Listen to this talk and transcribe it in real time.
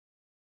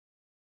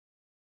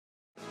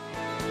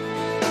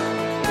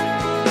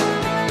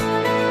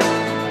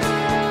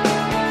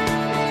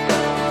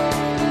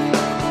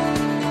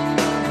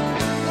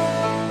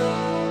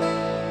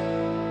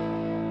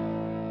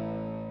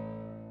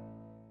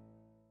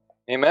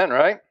Amen,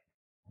 right?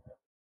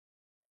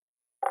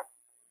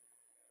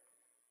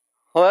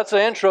 Well, that's an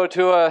intro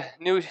to a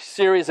new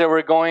series that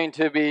we're going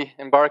to be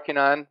embarking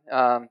on.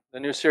 The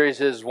new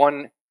series is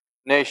One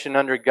Nation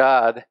Under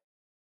God.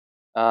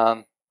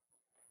 And,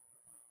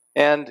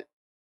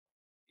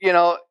 you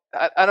know,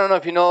 I don't know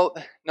if you know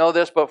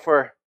this, but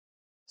for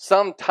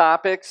some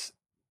topics,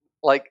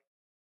 like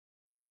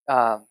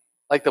the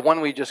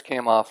one we just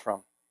came off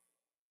from,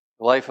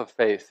 the life of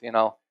faith,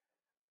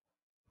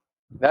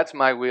 that's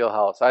my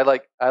wheelhouse. I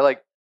like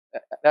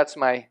that's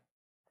my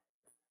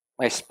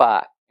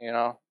spot,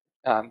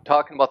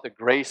 talking about the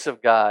grace of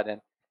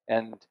God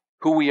and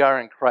who we are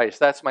in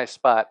Christ. That's my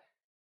spot.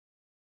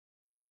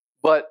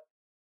 But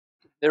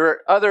there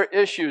are other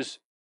issues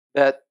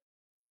that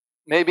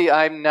maybe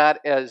I'm not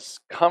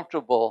as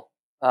comfortable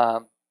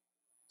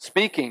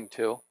speaking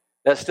to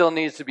that still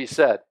needs to be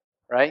said,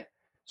 right?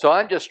 So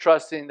I'm just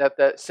trusting that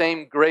that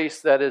same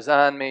grace that is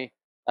on me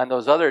on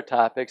those other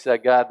topics,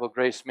 that God will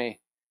grace me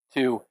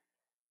to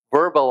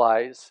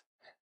verbalize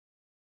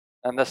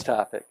on this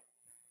topic.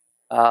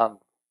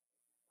 But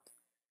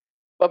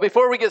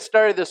before we get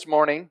started this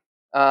morning,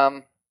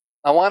 I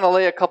want to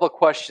lay a couple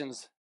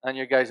questions on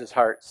your guys'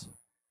 hearts.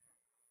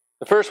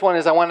 The first one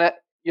is I want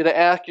you to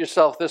ask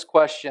yourself this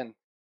question.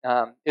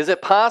 Is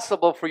it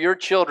possible for your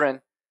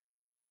children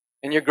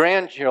and your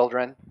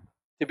grandchildren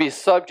to be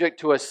subject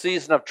to a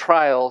season of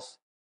trials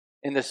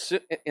in the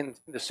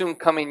soon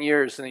coming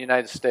years in the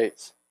United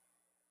States?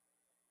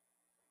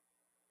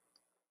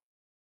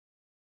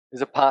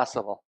 Is it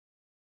possible?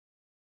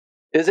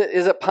 Is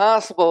it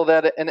possible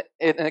that an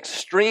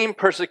extreme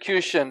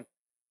persecution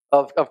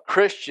of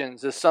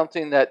Christians is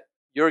something that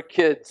your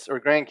kids or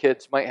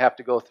grandkids might have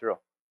to go through?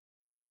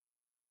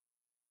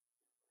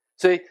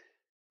 See,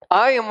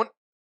 I am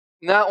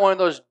not one of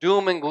those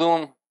doom and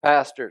gloom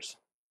pastors,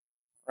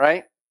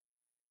 right?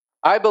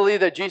 I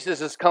believe that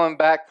Jesus is coming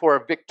back for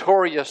a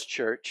victorious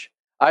church.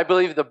 I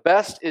believe the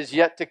best is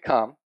yet to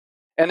come.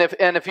 And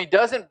if he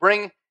doesn't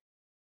bring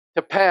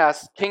to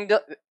pass kingdom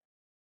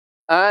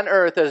on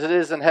earth as it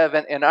is in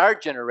heaven in our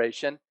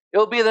generation,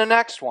 it'll be the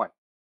next one.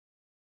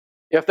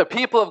 If the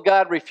people of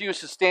God refuse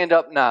to stand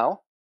up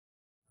now,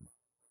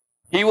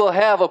 he will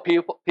have a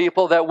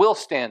people that will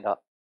stand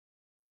up.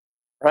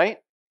 Right?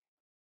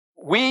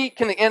 We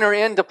can enter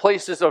into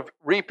places of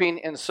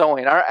reaping and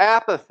sowing. Our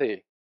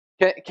apathy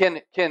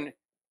can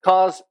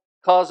cause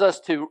us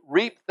to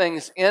reap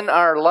things in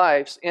our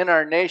lives, in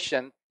our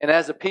nation, and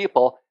as a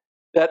people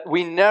that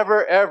we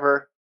never,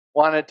 ever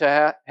wanted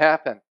to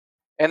happen.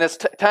 And it's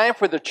time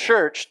for the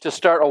church to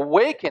start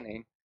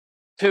awakening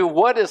to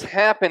what is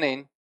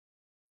happening,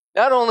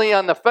 not only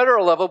on the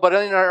federal level, but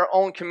in our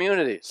own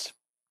communities.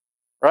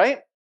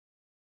 Right?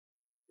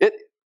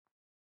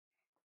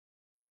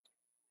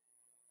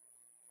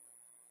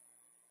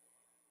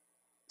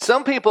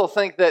 Some people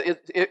think that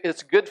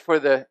it's good for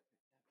the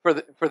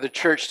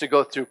church to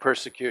go through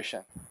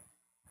persecution.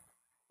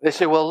 They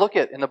say, "Well, look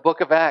in the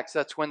book of Acts.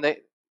 That's when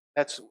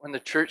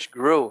the church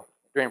grew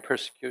during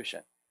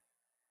persecution."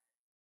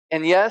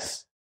 And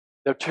yes,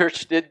 the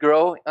church did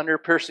grow under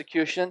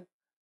persecution.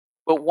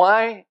 But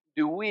why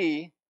do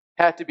we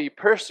have to be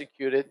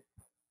persecuted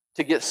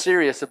to get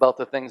serious about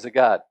the things of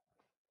God?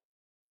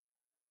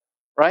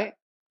 Right?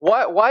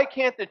 Why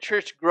can't the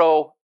church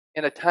grow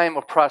in a time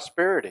of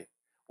prosperity?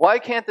 Why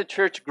can't the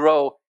church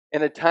grow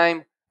in a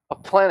time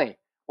of plenty?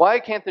 Why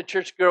can't the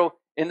church grow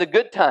in the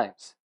good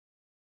times?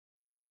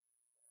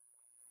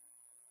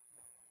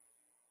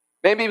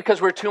 Maybe because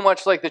we're too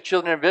much like the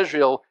children of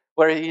Israel,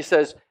 where he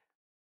says,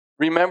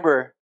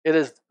 "Remember, it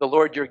is the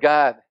Lord your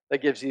God that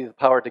gives you the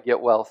power to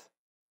get wealth.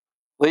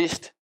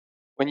 Least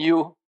when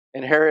you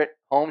inherit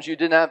homes you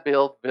did not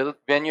build,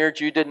 vineyards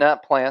you did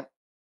not plant,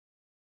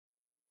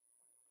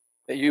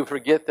 that you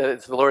forget that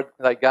it's the Lord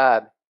thy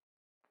God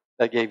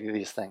that gave you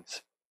these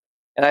things."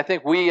 And I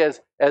think we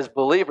as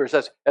believers,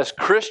 as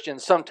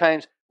Christians,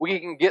 sometimes we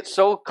can get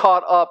so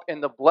caught up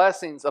in the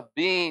blessings of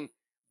being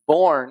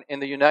born in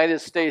the United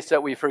States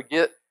that we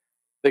forget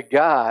the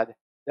God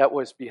that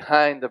was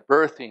behind the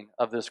birthing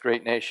of this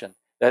great nation.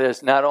 That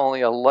is not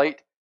only a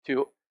light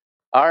to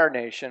our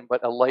nation,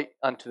 but a light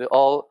unto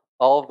all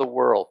of the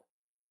world.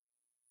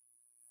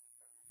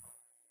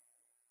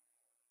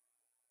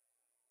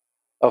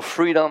 Of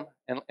freedom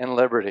and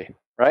liberty,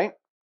 right?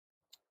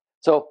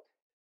 So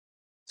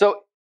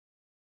the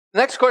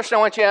next question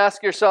I want you to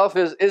ask yourself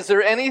is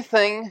there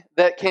anything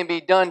that can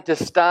be done to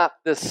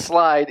stop this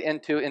slide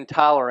into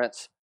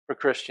intolerance for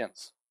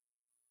Christians?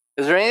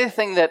 Is there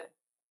anything that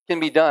can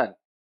be done?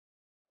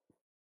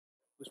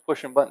 Who's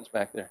pushing buttons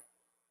back there?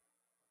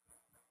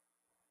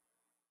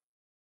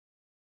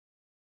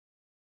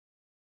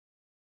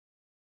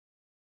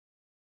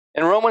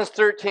 In Romans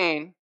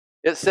 13,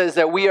 it says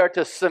that we are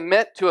to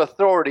submit to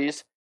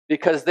authorities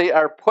because they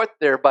are put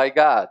there by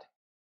God.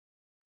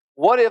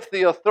 What if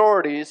the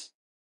authorities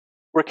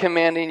were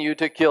commanding you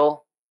to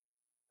kill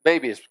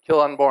babies,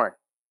 kill unborn?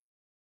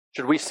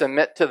 Should we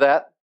submit to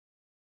that?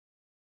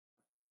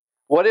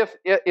 What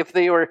if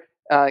they were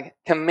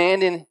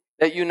commanding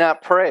that you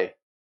not pray?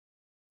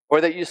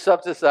 or that you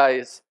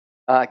subsidize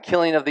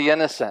killing of the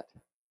innocent.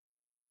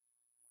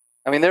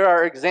 I mean, there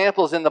are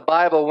examples in the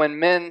Bible when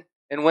men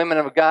and women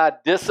of God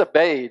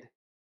disobeyed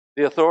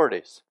the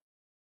authorities.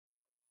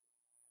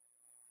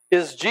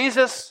 Is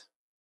Jesus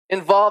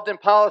involved in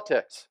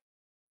politics?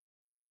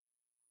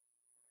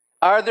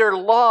 Are there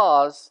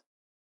laws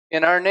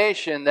in our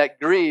nation that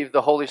grieve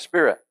the Holy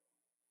Spirit?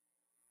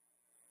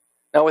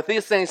 Now, with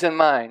these things in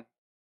mind,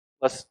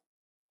 let's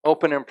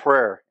open in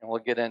prayer and we'll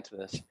get into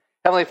this.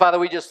 Heavenly Father,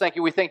 we just thank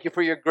you. We thank you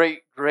for your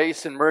great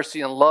grace and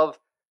mercy and love.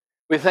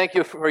 We thank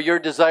you for your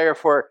desire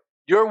for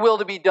your will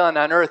to be done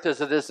on earth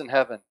as it is in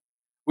heaven.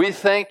 We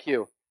thank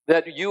you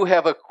that you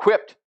have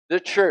equipped the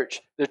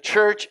church. The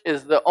church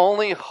is the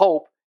only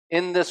hope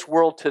in this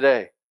world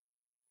today.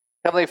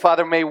 Heavenly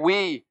Father, may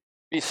we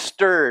be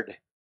stirred.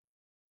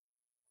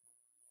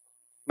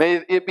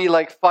 May it be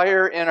like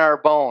fire in our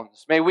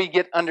bones. May we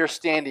get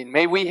understanding.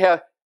 May we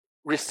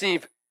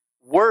receive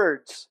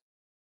words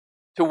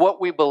to what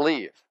we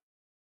believe.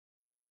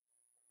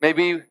 May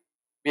we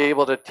be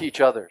able to teach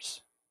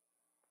others.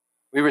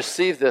 We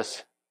receive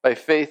this by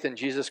faith in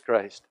Jesus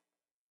Christ.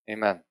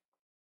 Amen.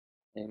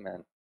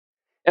 Amen.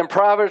 In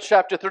Proverbs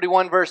chapter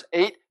 31, verse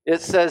 8,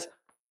 it says,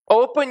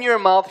 "Open your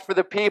mouth for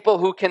the people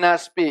who cannot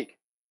speak,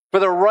 for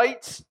the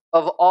rights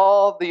of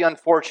all the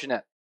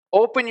unfortunate.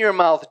 Open your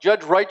mouth,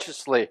 judge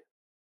righteously,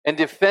 and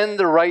defend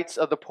the rights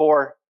of the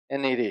poor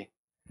and needy."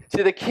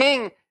 See, the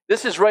king,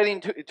 this is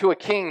writing to a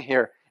king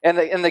here, and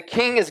the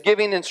king is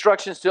giving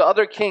instructions to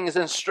other kings,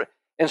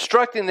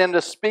 instructing them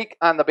to speak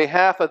on the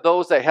behalf of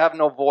those that have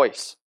no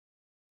voice,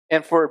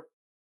 and for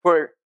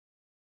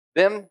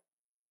them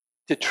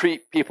to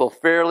treat people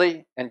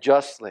fairly and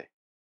justly.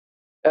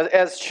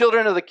 As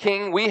children of the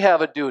king, we have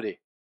a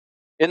duty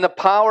in the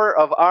power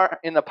of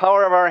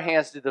our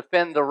hands to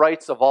defend the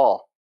rights of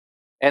all,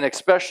 and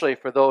especially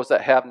for those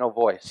that have no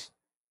voice.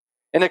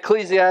 In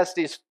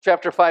Ecclesiastes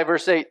chapter 5,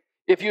 verse 8,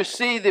 "If you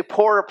see the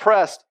poor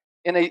oppressed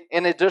in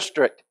a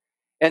district,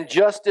 and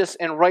justice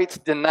and rights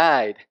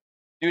denied,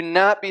 do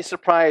not be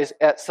surprised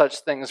at such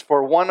things,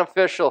 for one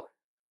official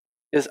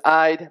is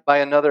eyed by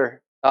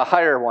another, a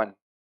higher one,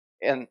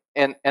 and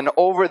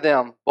over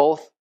them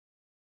both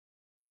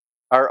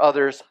are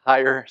others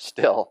higher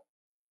still."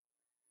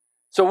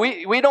 So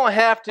we don't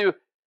have to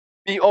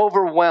be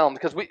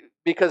overwhelmed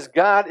because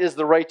God is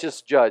the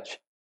righteous judge.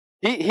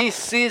 He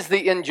sees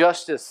the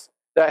injustice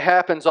that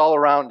happens all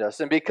around us,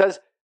 and because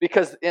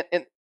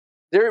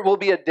there will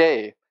be a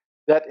day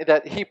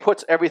that He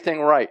puts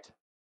everything right.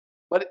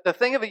 But the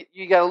thing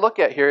you got to look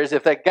at here is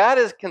if that God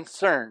is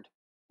concerned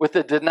with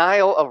the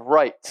denial of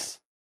rights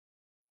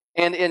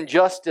and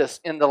injustice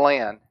in the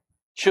land,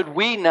 should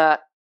we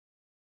not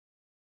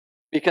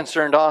be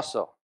concerned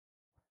also?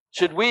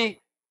 Should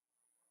we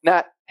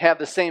not have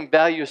the same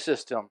value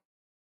system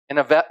and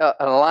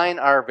align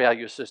our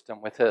value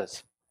system with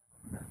His?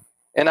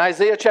 In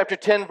Isaiah chapter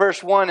 10,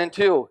 verse 1 and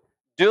 2,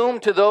 "Doom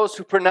to those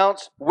who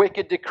pronounce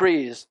wicked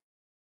decrees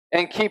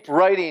and keep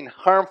writing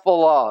harmful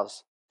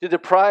laws, to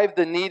deprive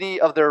the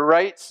needy of their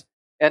rights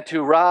and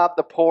to rob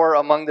the poor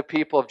among the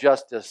people of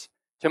justice,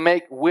 to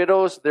make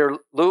widows their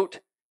loot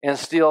and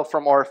steal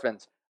from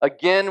orphans."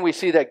 Again, we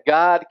see that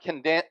God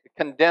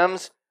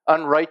condemns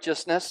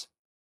unrighteousness,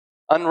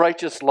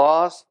 unrighteous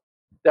laws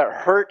that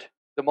hurt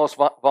the most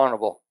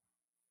vulnerable.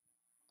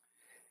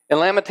 In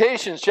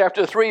Lamentations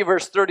chapter 3,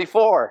 verse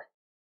 34,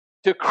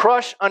 "To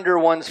crush under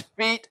one's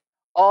feet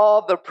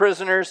all the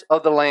prisoners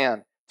of the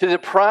land, to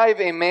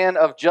deprive a man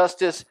of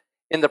justice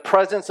in the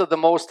presence of the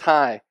Most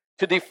High,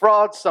 to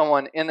defraud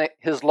someone in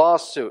his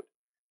lawsuit.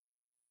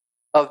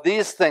 Of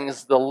these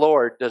things the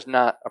Lord does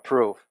not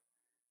approve."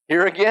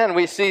 Here again,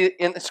 we see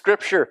in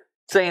Scripture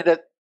saying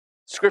that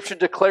Scripture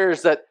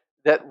declares that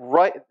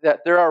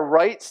there are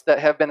rights that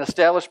have been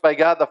established by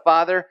God the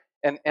Father,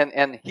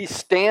 and He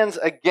stands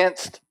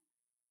against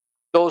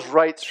those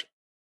rights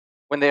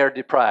when they are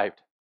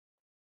deprived.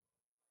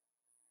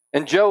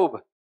 In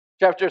Job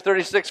chapter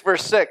 36,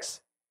 verse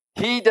 6,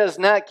 "He does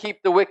not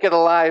keep the wicked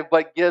alive,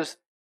 but gives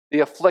the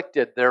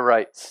afflicted their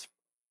rights."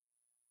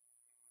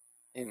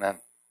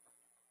 Amen.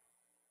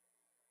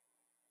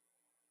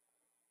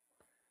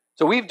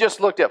 So we've just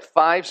looked at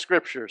five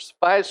scriptures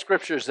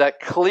that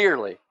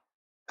clearly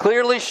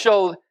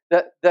show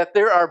that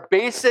there are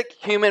basic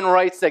human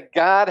rights that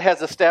God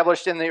has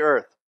established in the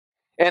earth.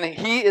 And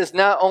He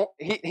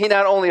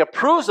not only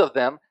approves of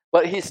them,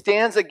 but He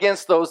stands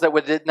against those that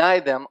would deny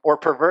them or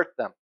pervert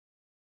them.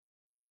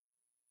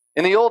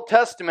 In the Old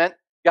Testament,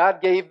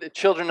 God gave the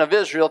children of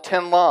Israel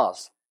 10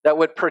 laws that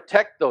would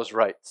protect those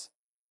rights.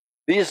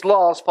 These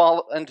laws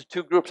fall into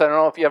two groups. I don't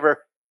know if you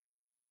ever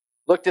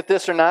looked at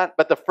this or not,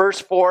 but the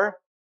first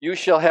 4, "You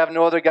shall have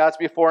no other gods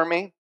before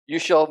me. You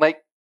shall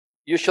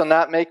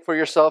not make for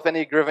yourself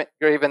any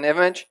graven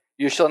image.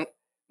 You shall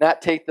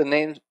not take the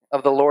name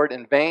of the Lord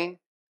in vain.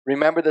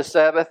 Remember the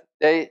Sabbath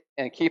day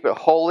and keep it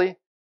holy."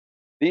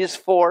 These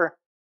 4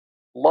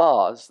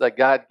 laws that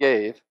God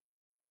gave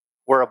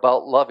were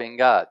about loving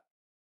God.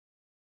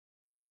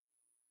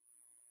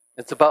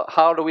 It's about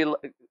how do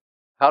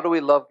we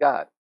love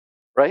God,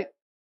 right?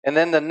 And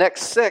then the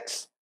next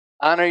 6,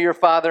 honor your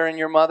father and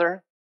your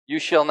mother. You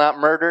shall not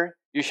murder.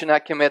 You shall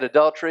not commit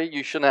adultery.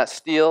 You shall not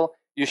steal.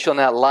 You shall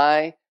not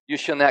lie. You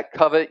shall not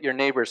covet your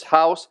neighbor's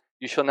house.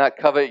 You shall not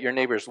covet your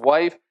neighbor's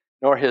wife,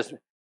 nor his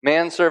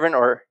manservant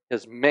or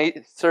his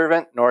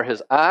maidservant, nor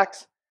his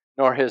ox,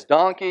 nor his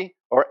donkey,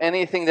 or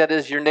anything that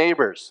is your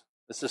neighbor's.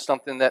 This is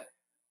something that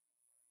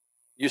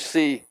you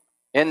see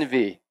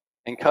envy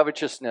and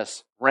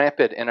covetousness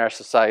rampant in our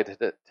society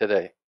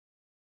today.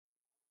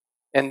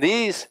 And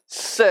these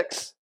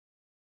 6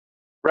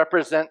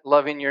 represent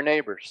loving your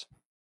neighbors.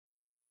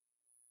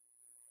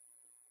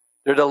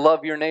 They're to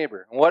love your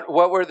neighbor. And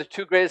what were the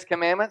 2 greatest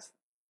commandments?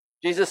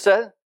 Jesus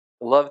said,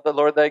 to love the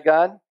Lord thy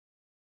God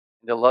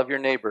and to love your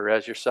neighbor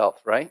as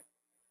yourself, right?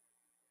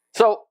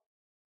 So,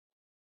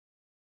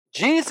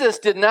 Jesus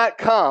did not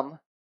come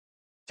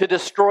to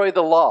destroy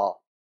the law.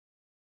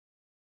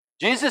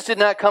 Jesus did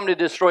not come to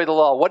destroy the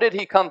law. What did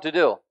he come to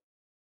do?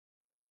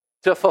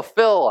 To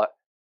fulfill it.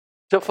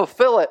 To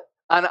fulfill it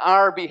on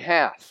our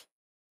behalf.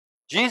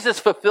 Jesus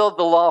fulfilled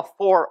the law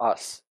for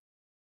us.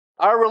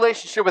 Our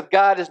relationship with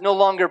God is no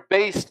longer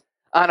based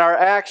on our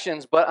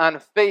actions, but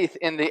on faith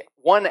in the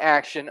one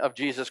action of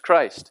Jesus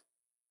Christ.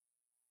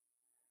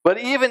 But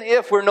even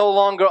if we're no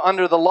longer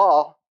under the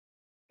law,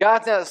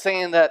 God's not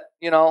saying that,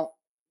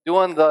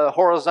 doing the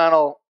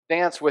horizontal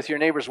dance with your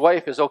neighbor's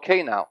wife is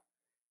okay now.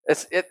 Do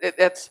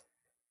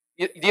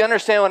you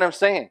understand what I'm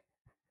saying?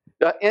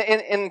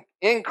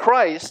 In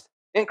Christ,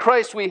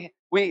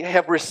 we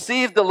have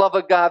received the love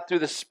of God through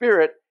the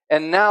Spirit,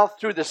 and now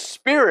through the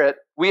Spirit,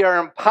 we are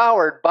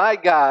empowered by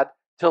God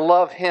to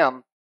love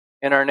Him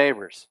and our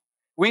neighbors.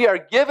 We are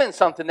given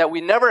something that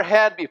we never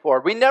had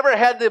before. We never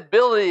had the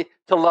ability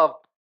to love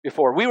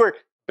before. We were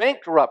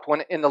bankrupt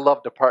when in the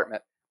love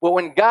department. But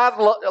when God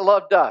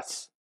loved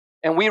us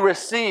and we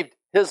received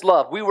His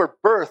love, we were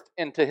birthed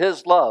into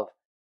His love.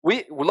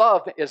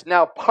 Love is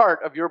now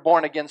part of your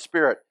born-again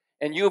spirit.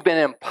 And you've been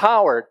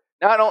empowered.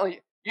 Not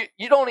only,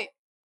 we don't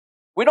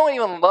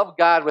even love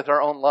God with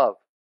our own love.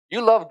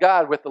 You love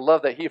God with the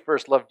love that He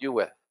first loved you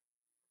with.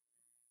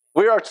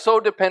 We are so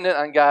dependent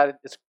on God.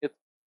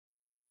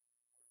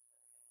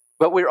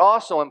 But we're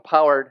also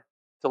empowered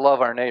to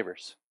love our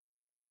neighbors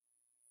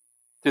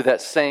through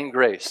that same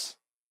grace.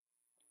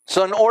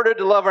 So in order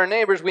to love our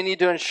neighbors, we need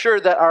to ensure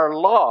that our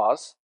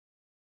laws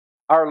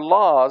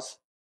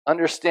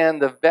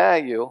understand the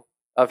value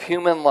of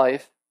human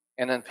life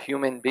and of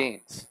human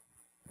beings.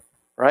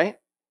 Right?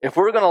 If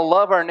we're going to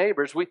love our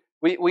neighbors,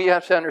 we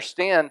have to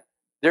understand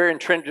their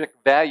intrinsic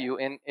value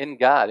in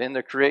God, in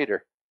the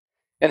Creator.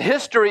 And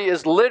history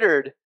is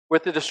littered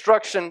with the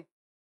destruction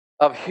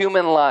of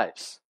human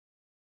lives.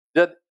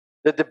 The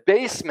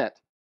debasement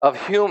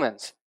of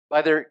humans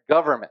by their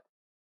government,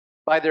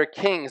 by their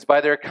kings,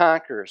 by their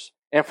conquerors.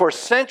 And for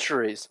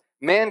centuries,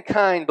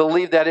 mankind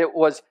believed that it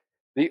was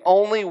the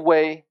only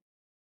way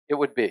it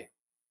would be.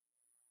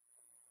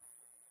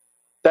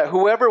 That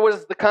whoever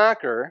was the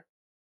conqueror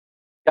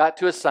got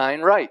to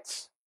assign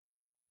rights.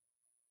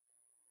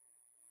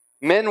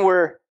 Men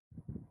were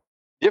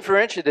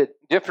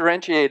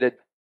differentiated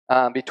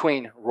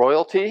between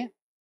royalty,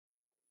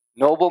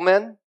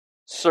 noblemen,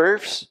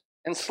 serfs,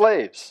 and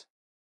slaves.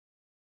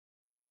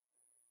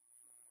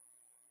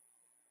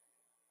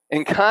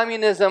 And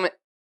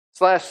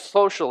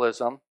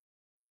communism/socialism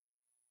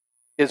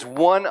is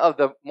one of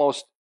the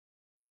most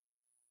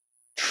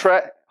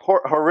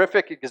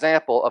horrific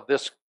example of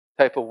this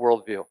type of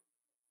worldview.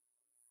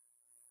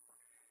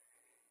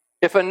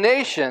 If a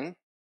nation,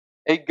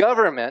 a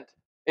government,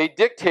 a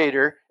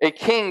dictator, a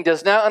king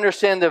does not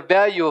understand the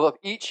value of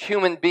each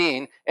human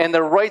being and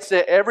the rights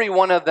that every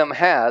one of them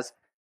has,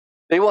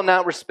 they will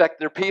not respect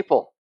their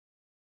people.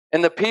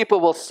 And the people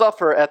will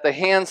suffer at the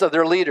hands of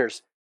their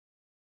leaders.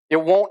 It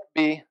won't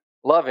be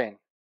loving.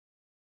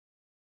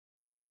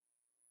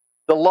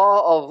 The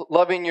law of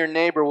loving your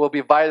neighbor will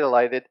be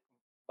violated,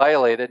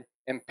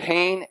 and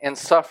pain and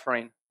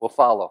suffering will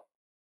follow.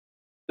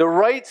 The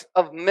rights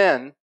of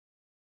men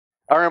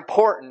are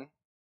important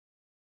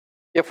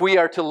if we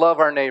are to love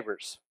our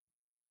neighbors.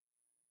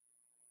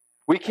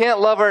 We can't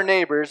love our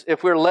neighbors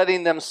if we're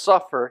letting them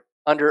suffer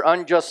under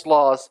unjust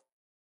laws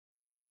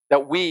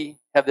that we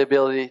have the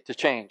ability to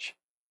change.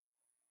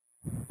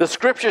 The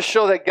scriptures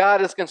show that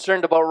God is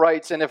concerned about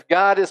rights, and if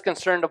God is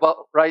concerned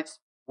about rights,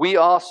 we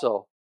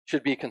also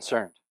should be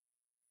concerned.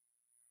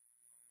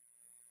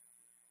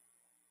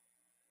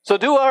 So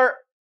do our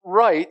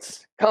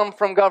rights come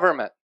from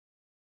government?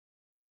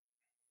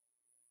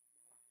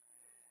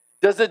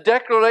 Does the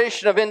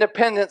Declaration of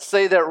Independence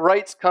say that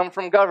rights come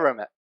from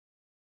government?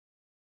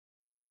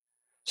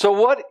 So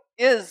what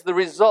is the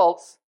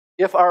results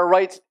if our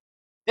rights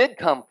did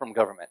come from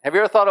government? Have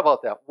you ever thought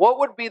about that? What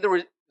would be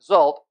the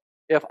result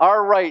if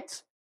our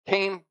rights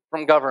came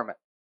from government?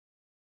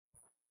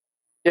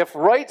 If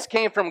rights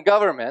came from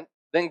government,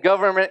 then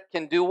government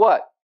can do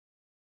what?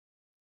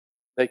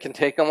 They can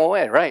take them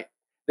away, right?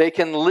 They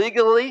can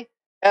legally,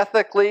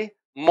 ethically,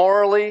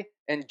 morally,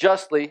 and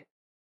justly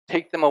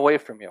take them away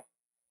from you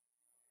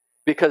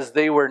because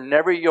they were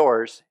never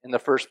yours in the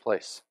first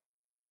place.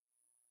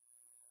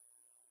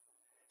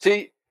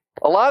 See,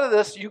 a lot of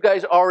this you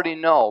guys already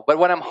know, but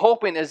what I'm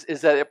hoping is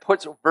that it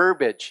puts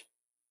verbiage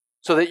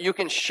so that you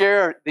can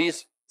share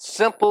these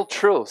simple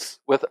truths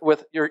with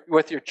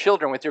your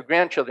children, with your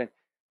grandchildren,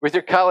 with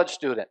your college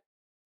student,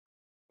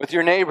 with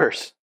your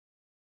neighbors.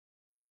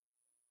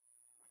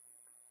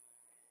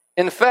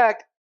 In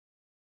fact,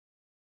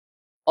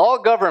 all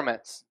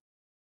governments,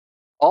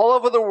 all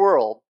over the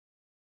world,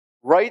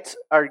 rights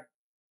are,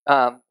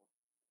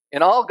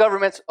 in all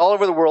governments all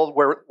over the world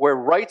where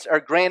rights are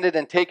granted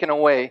and taken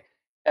away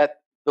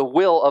at the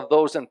will of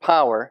those in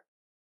power,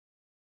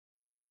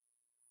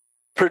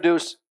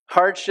 produce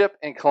hardship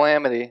and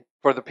calamity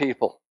for the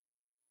people.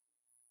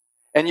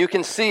 And you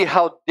can see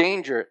how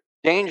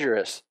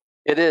dangerous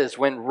it is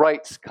when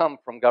rights come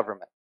from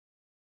government.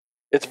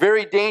 It's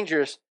very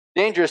dangerous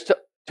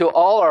to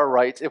all our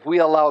rights if we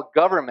allow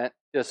government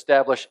to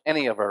establish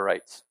any of our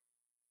rights.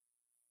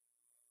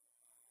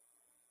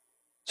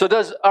 So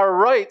does our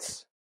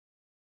rights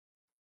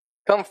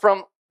come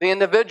from the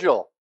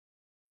individual?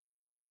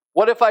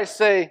 What if I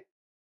say,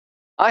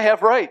 I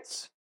have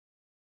rights?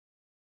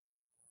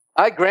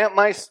 I grant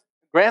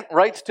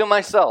rights to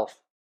myself.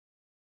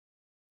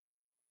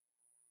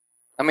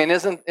 I mean,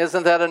 isn't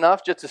that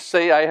enough just to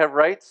say I have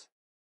rights?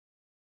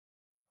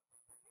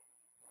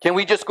 Can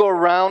we just go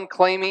around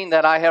claiming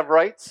that I have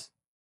rights?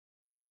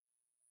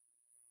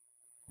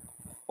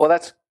 Well,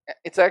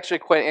 it's actually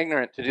quite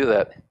ignorant to do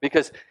that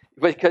because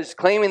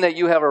claiming that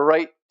you have a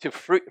right to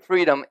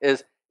freedom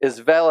is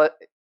valid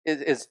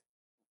is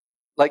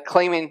like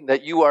claiming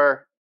that you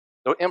are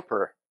the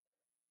emperor.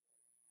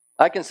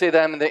 I can say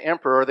that I'm the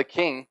emperor or the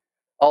king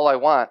all I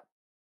want,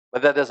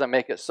 but that doesn't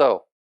make it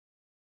so.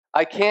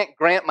 I can't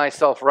grant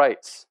myself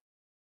rights.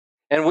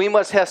 And we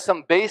must have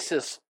some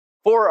basis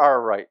for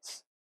our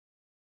rights.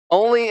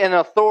 Only an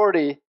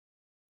authority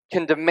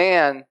can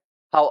demand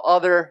how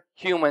other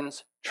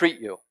humans treat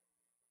you.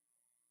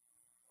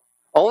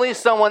 Only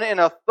someone in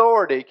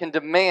authority can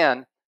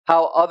demand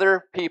how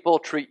other people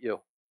treat you,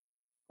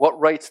 what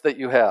rights that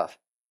you have.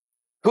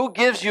 Who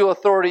gives you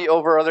authority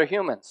over other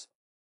humans?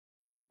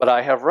 But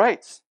I have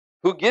rights.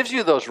 Who gives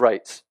you those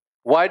rights?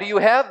 Why do you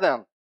have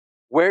them?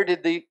 Where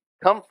did they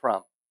come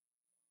from?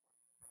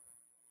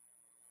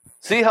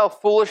 See how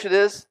foolish it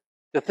is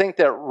to think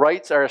that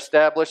rights are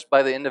established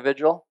by the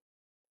individual?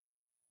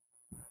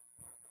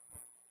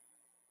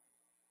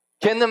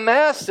 Can the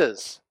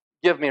masses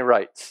give me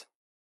rights?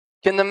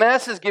 Can the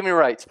masses give me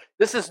rights?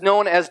 This is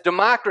known as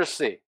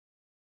democracy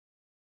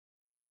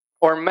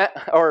or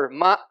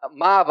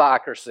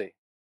mobocracy.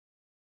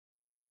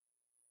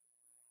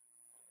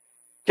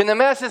 Can the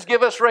masses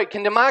give us right?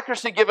 Can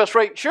democracy give us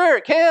right? Sure,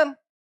 it can.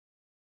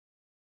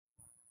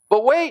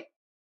 But wait,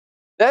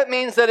 that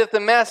means that if the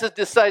masses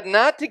decide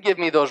not to give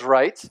me those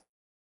rights,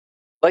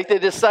 like they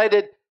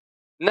decided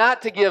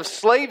not to give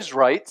slaves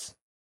rights,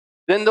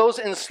 then those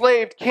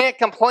enslaved can't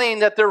complain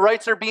that their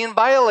rights are being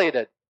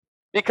violated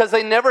because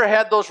they never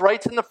had those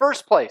rights in the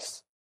first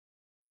place.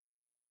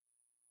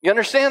 You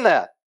understand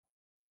that?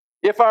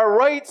 If our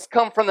rights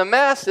come from the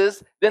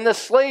masses, then the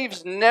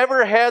slaves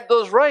never had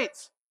those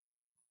rights.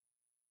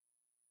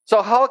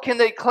 So how can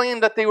they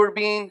claim that they were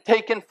being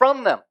taken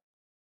from them?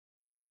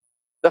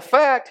 The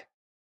facts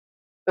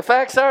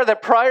are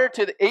that prior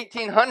to the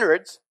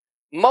 1800s,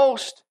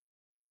 most,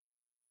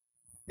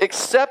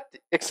 except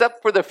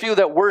for the few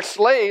that were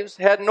slaves,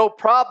 had no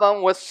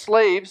problem with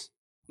slaves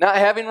not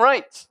having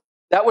rights.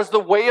 That was the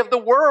way of the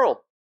world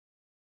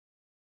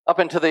up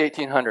until the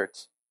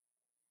 1800s.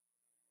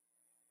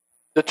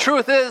 The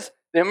truth is,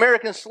 the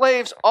American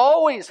slaves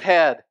always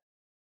had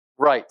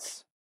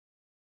rights.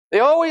 They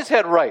always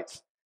had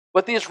rights.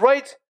 But these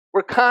rights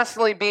were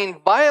constantly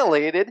being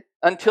violated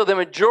until the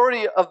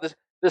majority of the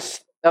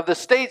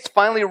states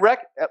finally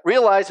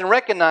realized and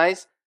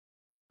recognized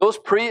those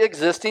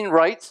pre-existing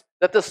rights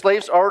that the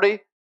slaves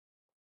already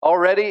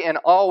and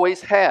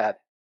always had.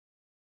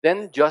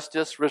 Then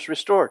justice was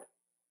restored.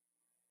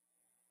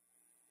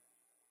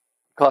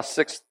 It cost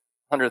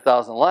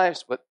 600,000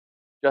 lives, but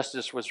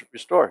justice was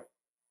restored.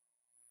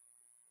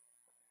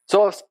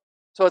 So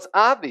it's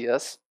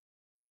obvious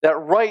that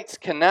rights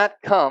cannot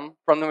come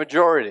from the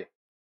majority.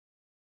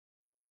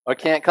 Or it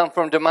can't come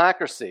from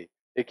democracy.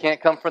 It can't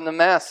come from the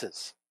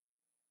masses.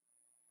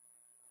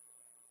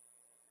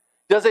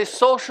 Does a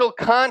social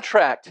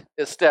contract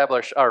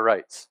establish our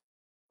rights?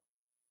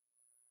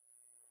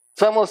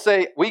 Some will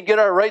say, we get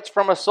our rights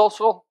from a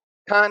social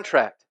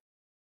contract.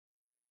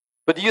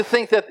 But do you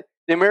think that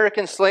the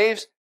American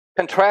slaves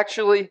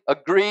contractually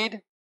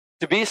agreed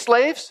to be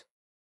slaves?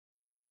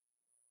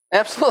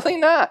 Absolutely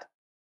not.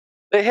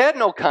 They had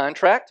no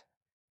contract.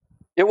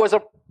 It was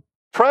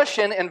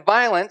oppression and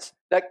violence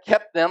that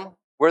kept them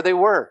where they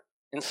were,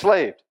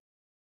 enslaved.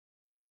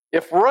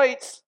 If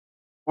rights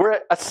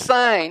were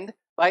assigned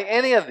by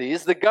any of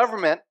these, the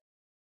government,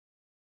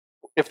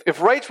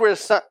 if rights were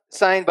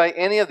assigned by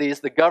any of these,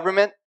 the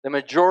government, the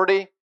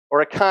majority,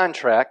 or a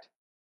contract,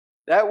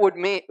 that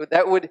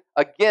would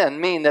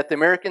again mean that the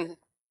American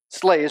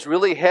slaves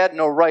really had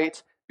no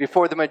rights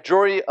before the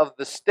majority of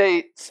the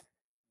states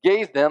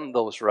gave them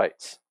those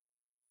rights.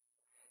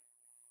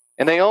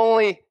 And they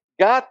only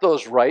got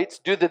those rights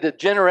due to the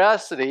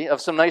generosity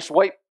of some nice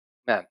white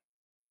men.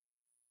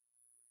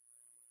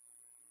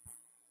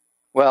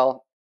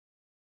 Well,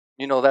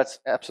 that's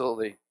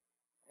absolutely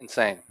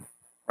insane,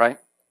 right?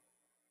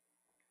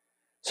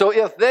 So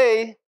if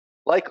they,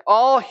 like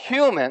all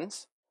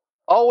humans,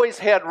 always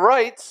had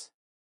rights,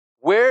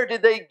 where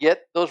did they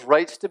get those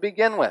rights to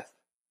begin with?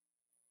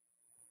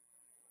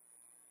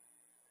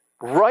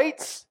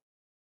 Rights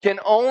can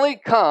only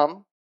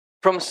come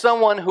from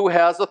someone who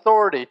has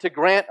authority to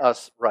grant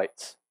us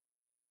rights.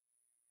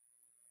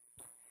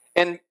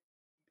 And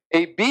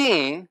a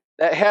being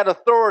that had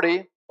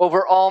authority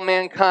over all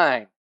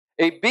mankind,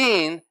 a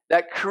being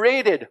that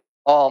created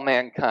all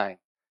mankind.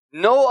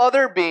 No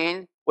other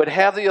being would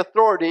have the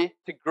authority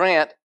to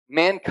grant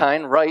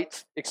mankind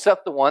rights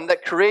except the one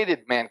that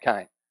created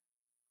mankind.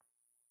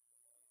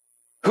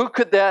 Who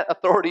could that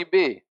authority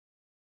be?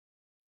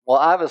 Well,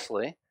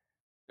 obviously,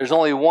 there's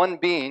only one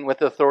being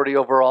with authority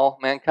over all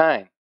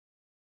mankind.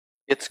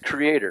 It's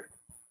Creator.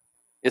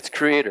 It's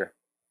Creator.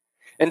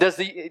 And does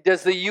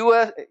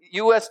the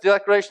U.S.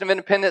 Declaration of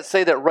Independence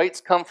say that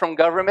rights come from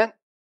government?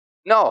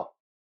 No.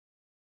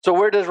 So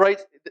where does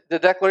the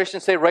Declaration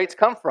say rights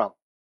come from?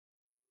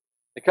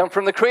 They come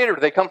from the Creator.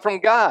 They come from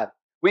God.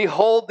 We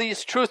hold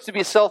these truths to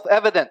be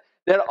self-evident,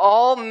 that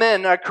all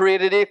men are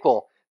created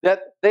equal,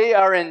 that they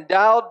are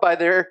endowed by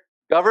their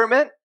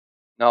government?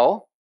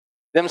 No.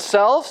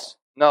 Themselves?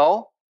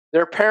 No.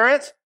 Their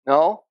parents?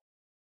 No.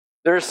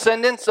 Their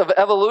descendants of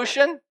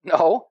evolution?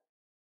 No.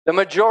 The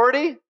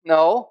majority?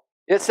 No.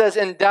 It says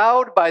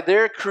endowed by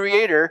their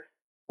Creator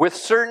with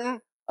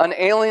certain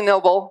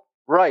unalienable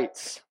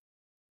rights.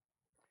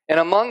 And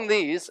among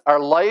these are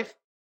life,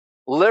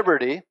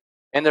 liberty,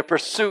 and the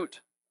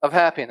pursuit of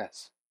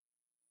happiness.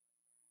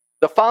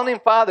 The founding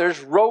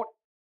fathers wrote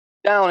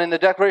down in the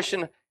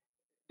Declaration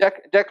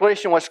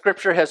what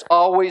Scripture has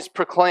always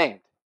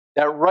proclaimed,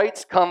 that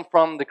rights come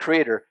from the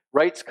Creator,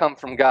 rights come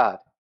from God.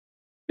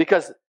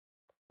 Because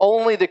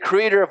only the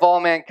Creator of all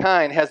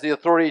mankind has the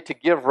authority to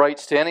give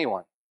rights to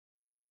anyone.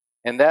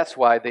 And that's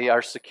why they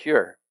are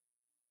secure.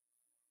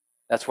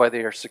 That's why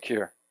they are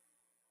secure.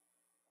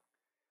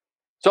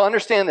 So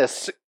understand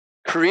this.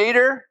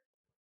 Creator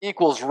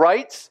equals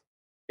rights.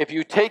 If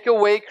you take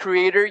away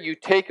Creator, you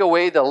take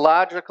away the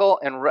logical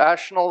and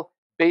rational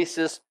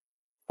basis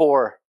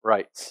for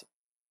rights.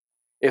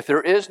 If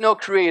there is no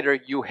Creator,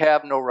 you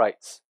have no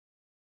rights.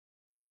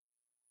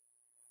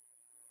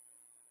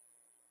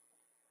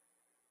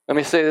 Let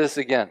me say this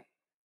again.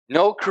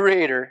 No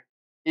Creator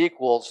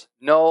equals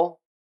no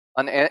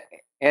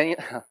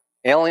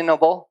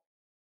unalienable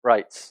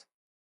rights.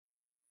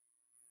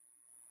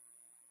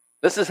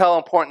 This is how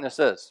important this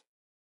is.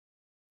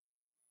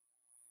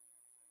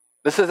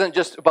 This isn't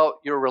just about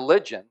your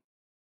religion.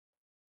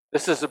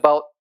 This is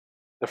about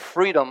the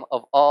freedom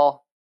of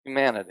all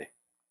humanity.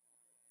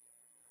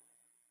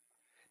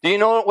 Do you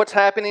know what's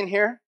happening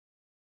here?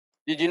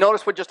 Did you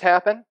notice what just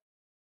happened?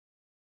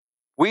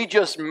 We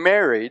just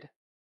married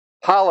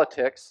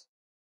politics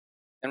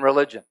and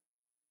religion.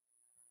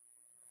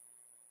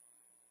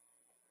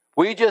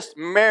 We just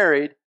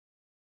married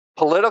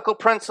political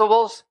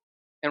principles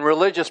and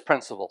religious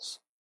principles.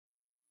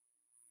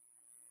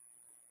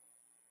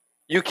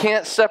 You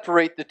can't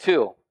separate the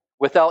two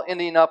without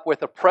ending up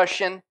with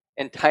oppression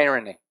and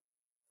tyranny.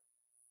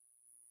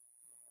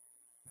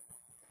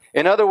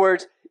 In other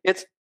words,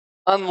 it's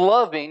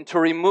unloving to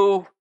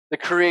remove the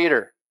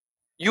Creator.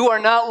 You are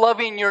not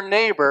loving your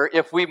neighbor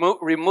if we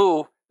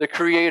remove the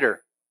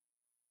Creator.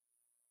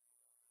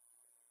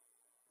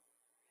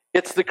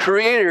 It's the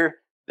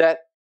Creator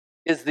that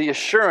is the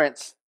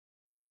assurance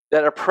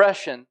that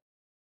oppression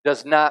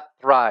does not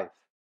thrive.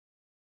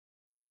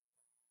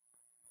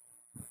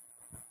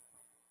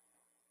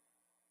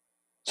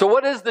 So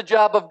what is the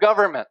job of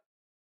government?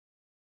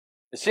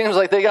 It seems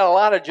like they got a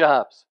lot of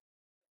jobs.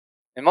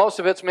 And most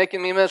of it's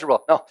making me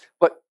miserable. No,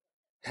 but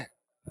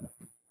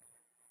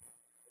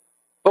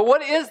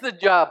what is the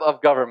job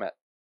of government?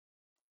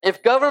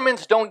 If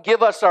governments don't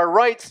give us our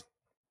rights,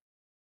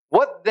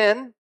 what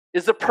then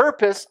is the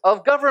purpose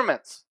of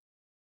governments?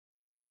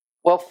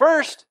 Well,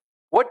 first,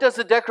 what does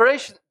the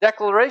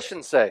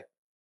Declaration say?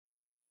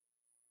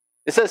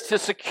 It says to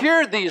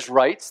secure these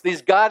rights,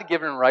 these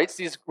God-given rights,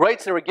 these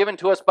rights that were given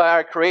to us by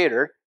our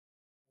Creator,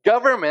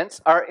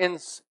 governments are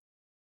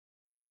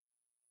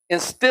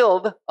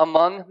instilled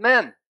among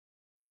men.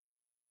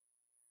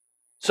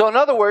 So in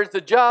other words,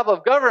 the job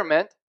of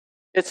government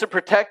is to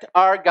protect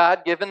our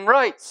God-given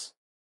rights.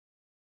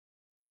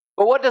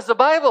 But what does the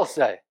Bible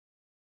say?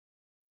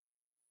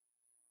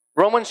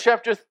 Romans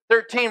chapter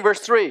 13, verse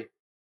 3.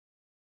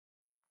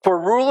 For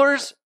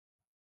rulers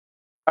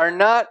are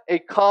not a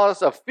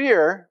cause of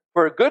fear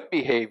for good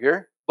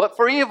behavior, but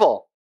for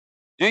evil.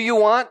 Do you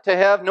want to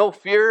have no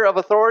fear of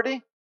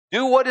authority?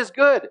 Do what is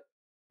good,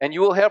 and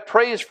you will have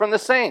praise from the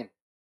same.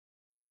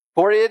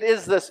 For it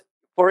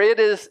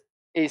is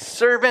a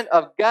servant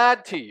of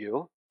God to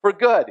you for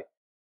good.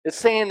 It's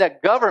saying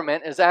that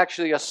government is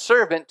actually a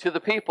servant to the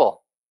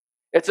people.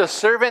 It's a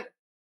servant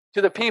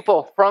to the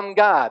people from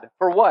God.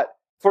 For what?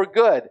 for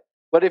good.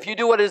 But if you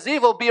do what is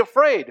evil, be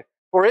afraid,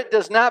 for it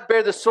does not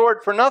bear the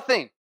sword for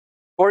nothing.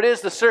 For it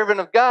is the servant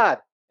of God,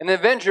 an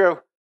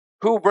avenger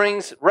who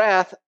brings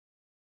wrath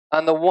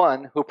on the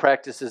one who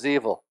practices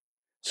evil.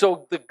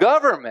 So the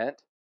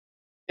government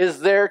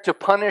is there to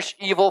punish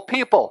evil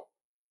people.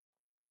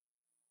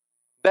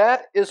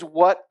 That is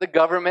what the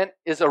government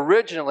is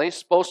originally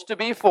supposed to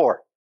be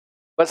for.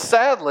 But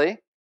sadly,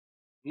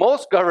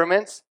 most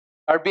governments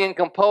are being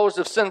composed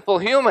of sinful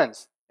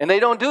humans, and they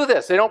don't do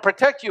this. They don't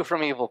protect you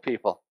from evil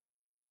people.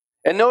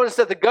 And notice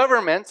that the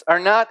governments are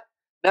not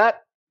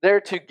there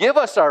to give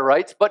us our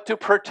rights, but to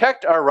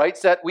protect our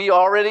rights that we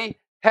already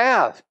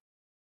have.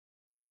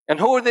 And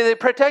who are they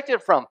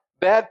protected from?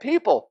 Bad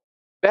people,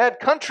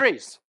 bad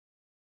countries.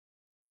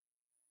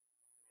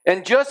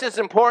 And just as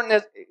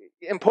important,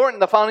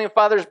 the Founding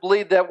Fathers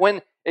believed that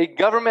when a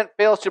government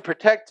fails to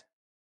protect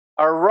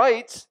our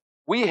rights,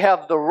 we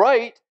have the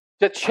right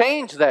to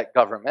change that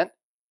government,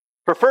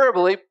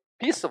 preferably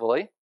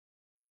peaceably,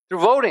 through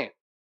voting.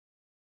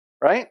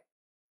 Right?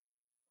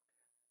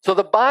 So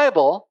the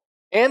Bible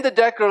and the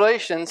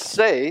Declarations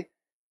say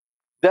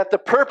that the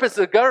purpose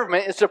of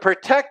government is to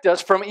protect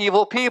us from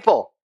evil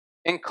people,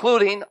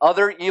 including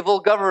other evil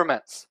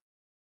governments.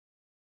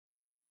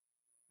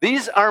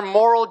 These are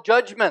moral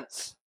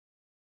judgments.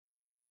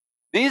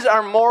 These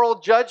are moral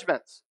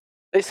judgments.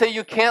 They say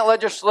you can't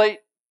legislate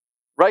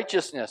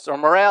righteousness or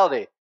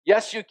morality.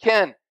 Yes, you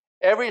can.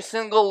 Every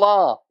single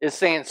law is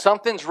saying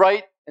something's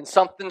right and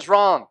something's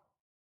wrong.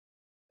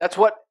 That's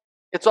what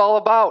it's all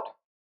about.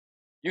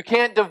 You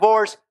can't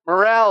divorce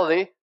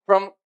morality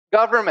from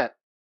government.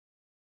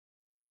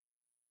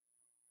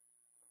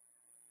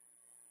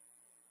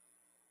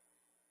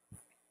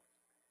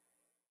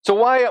 So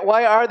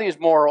why are these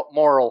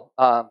moral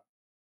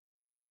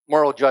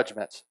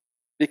judgments?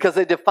 Because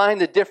they define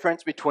the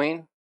difference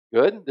between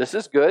good, this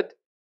is bad,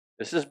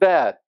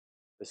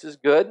 this is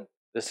good,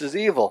 this is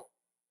evil,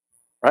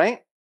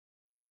 right?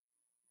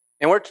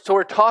 And we're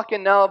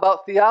talking now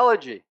about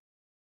theology.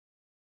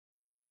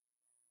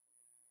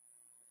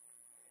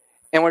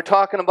 And we're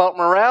talking about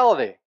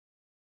morality.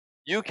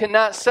 You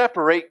cannot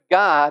separate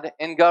God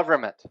and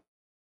government.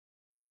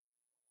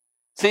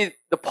 See,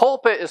 the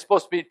pulpit is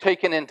supposed to be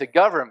taken into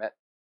government,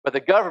 but the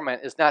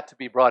government is not to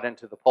be brought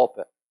into the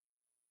pulpit.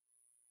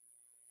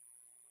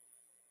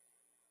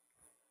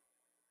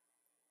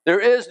 There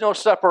is no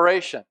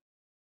separation.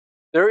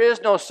 There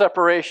is no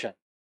separation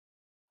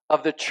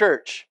of the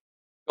church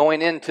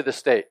going into the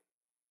state.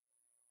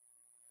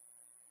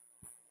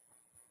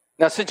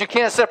 Now, since you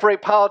can't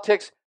separate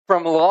politics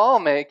from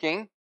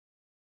lawmaking,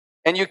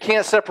 and you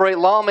can't separate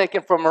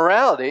lawmaking from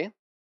morality,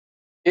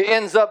 it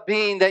ends up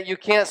being that you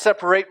can't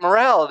separate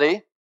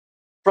morality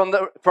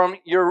from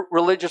your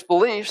religious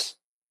beliefs,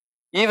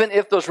 even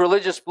if those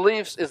religious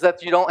beliefs is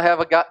that you don't have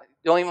a God,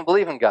 you don't even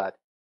believe in God.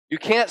 You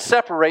can't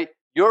separate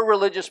your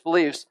religious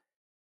beliefs,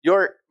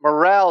 your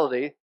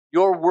morality,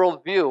 your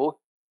worldview,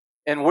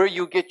 and where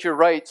you get your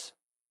rights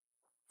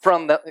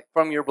from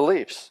your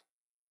beliefs.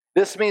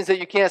 This means that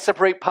you can't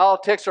separate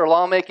politics or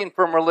lawmaking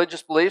from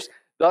religious beliefs.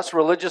 Thus,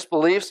 religious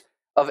beliefs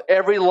of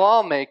every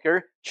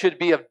lawmaker should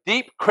be of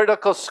deep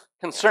critical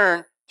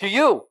concern to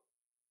you.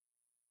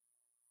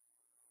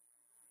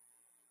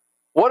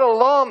 What a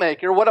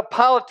lawmaker, what a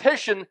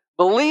politician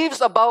believes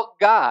about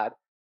God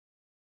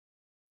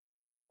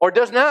or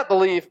does not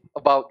believe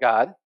about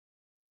God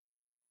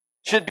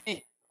should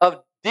be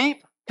of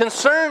deep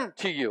concern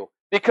to you,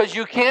 because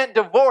you can't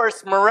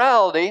divorce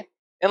morality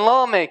and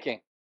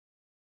lawmaking.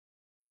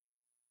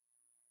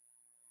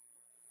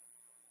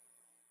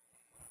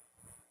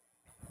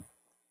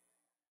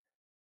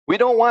 We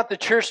don't want the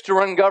church to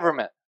run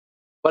government,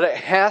 but it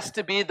has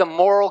to be the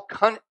moral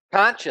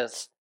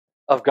conscience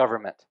of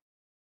government.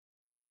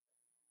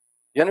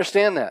 You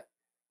understand that?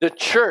 The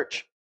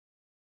church,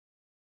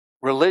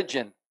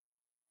 religion,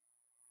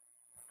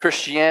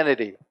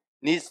 Christianity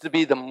needs to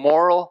be the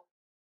moral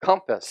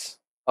compass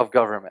of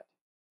government.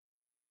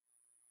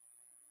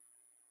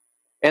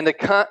 And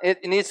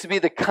it needs to be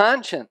the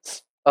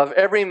conscience of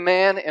every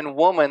man and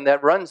woman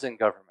that runs in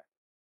government.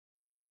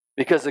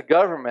 Because the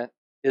government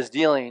is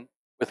dealing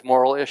with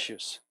moral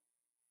issues.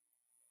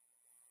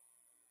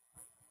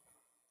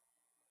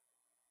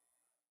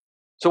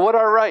 So what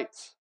are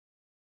rights?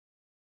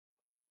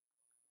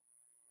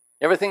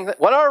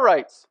 What are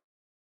rights?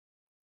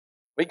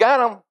 We got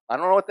them. I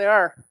don't know what they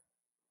are.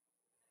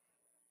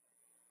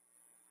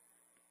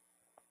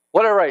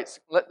 What are rights?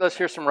 Let's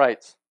hear some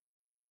rights.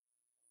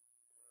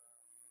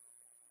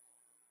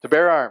 To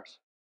bear arms.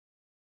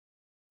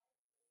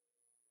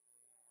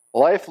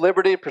 Life,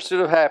 liberty, pursuit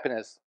of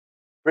happiness.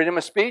 Freedom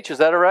of speech, is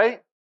that all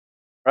right?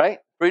 Right?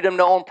 Freedom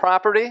to own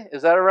property,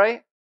 is that all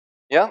right?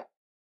 Yeah.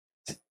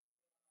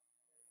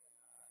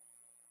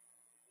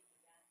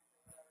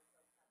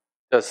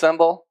 To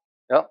assemble,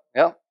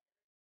 yeah.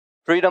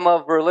 Freedom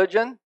of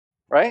religion,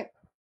 right?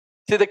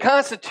 See, the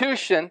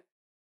Constitution,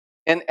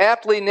 and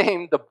aptly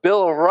named the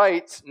Bill of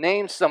Rights,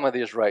 names some of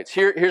these rights.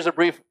 Here's a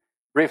brief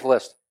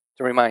list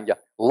to remind you.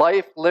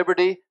 Life,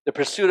 liberty, the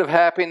pursuit of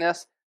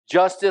happiness,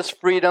 justice,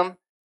 freedom,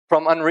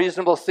 from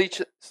unreasonable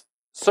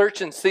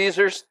search in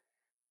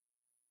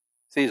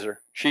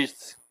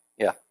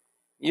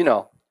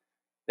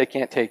they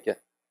can't take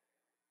it.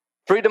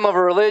 Freedom of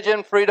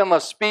religion, freedom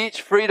of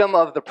speech, freedom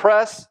of the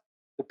press,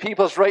 the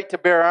people's right to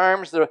bear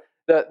arms, the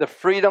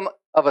freedom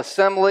of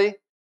assembly,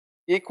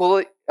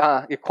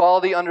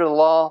 equality under the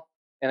law,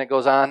 and it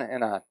goes on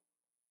and on.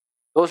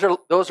 Those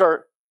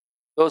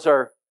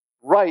are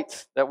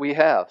rights that we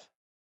have.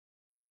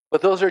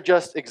 But those are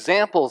just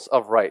examples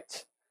of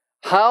rights.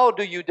 How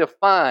do you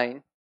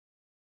define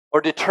or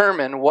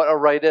determine what a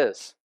right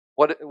is?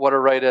 What a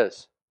right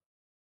is?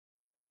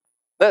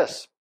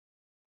 This.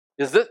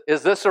 Is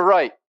this a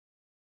right?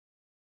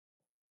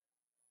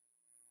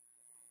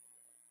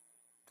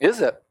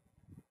 Is it?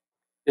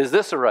 Is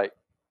this a right?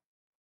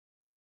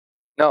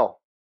 No.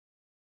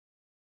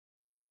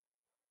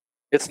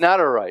 It's not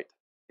a right.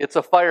 It's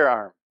a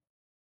firearm.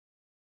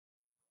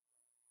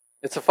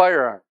 It's a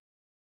firearm.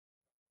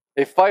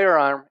 A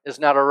firearm is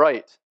not a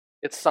right.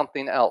 It's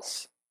something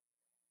else.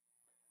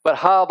 But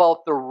how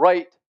about the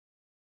right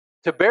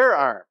to bear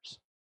arms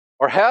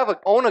or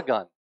own a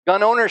gun?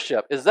 Gun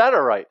ownership, is that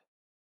a right?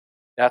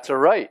 That's a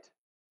right,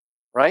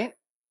 right?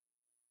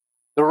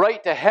 The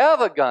right to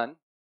have a gun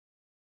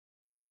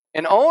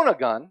and own a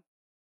gun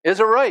is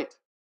a right.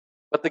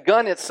 But the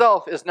gun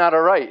itself is not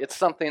a right. It's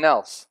something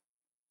else.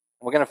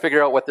 We're going to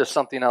figure out what this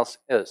something else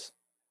is.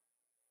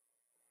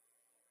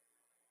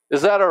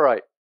 Is that a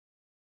right?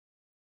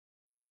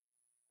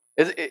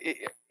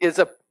 Is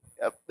the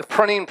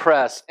printing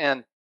press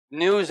and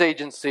news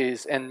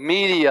agencies and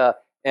media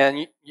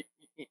and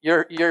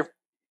your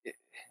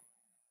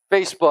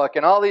Facebook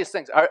and all these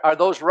things, are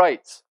those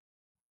rights?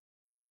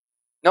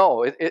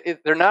 No,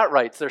 they're not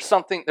rights. There's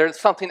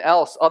something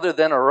else other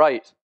than a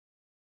right.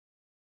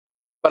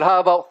 But how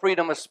about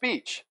freedom of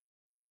speech?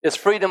 Is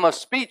freedom of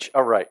speech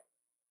a right?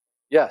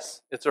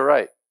 Yes, it's a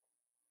right.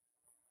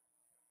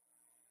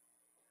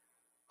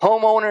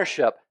 Home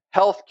ownership,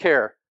 health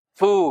care,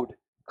 food,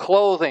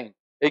 clothing,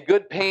 a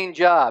good paying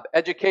job,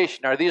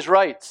 education, are these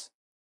rights?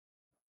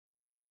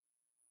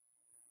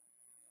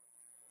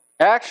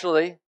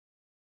 Actually,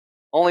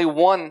 only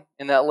one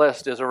in that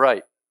list is a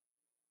right.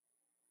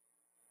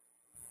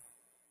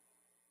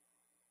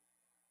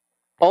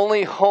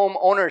 Only home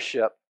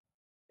ownership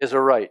is a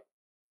right.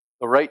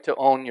 The right to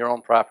own your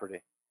own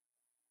property.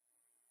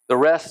 The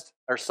rest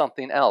are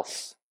something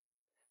else.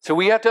 So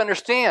we have to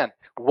understand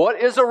what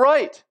is a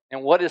right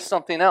and what is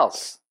something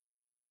else.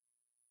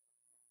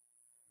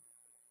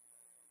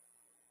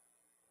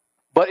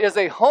 But is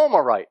a home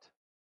a right?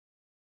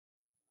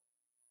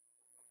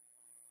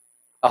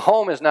 A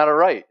home is not a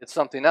right. It's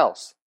something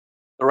else.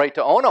 The right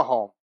to own a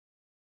home.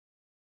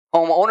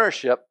 Home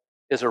ownership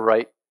is a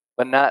right,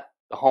 but not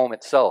the home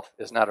itself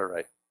is not a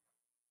right.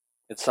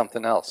 It's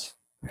something else.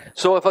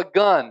 So if a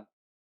gun,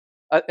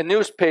 a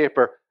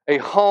newspaper, a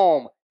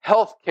home,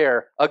 health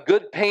care, a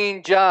good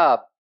paying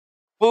job,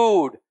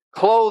 food,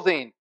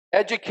 clothing,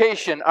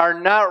 education are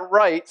not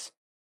rights,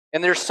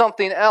 and there's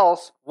something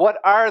else, what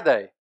are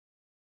they?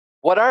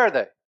 What are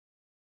they?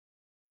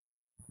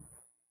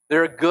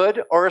 They're a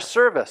good or a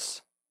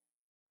service.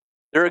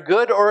 They're a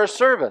good or a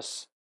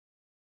service.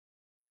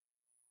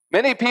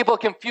 Many people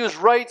confuse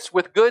rights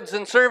with goods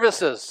and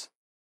services,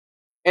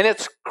 and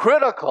it's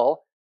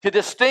critical to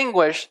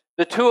distinguish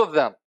the two of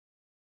them.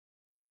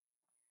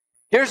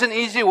 Here's an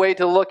easy way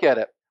to look at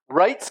it.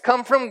 Rights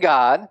come from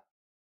God.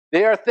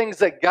 They are things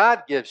that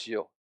God gives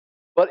you.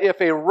 But if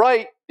a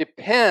right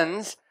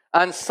depends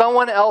on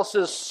someone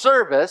else's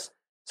service,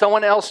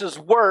 someone else's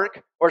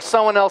work, or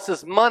someone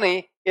else's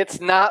money,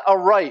 it's not a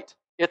right.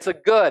 It's a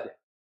good.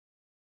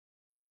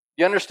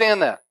 You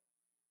understand that?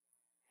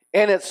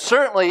 And it's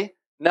certainly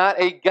not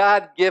a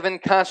God-given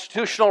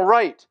constitutional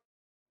right.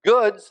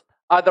 Goods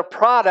are the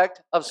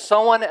product of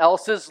someone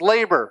else's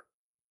labor.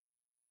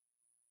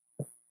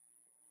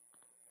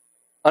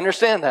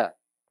 Understand that.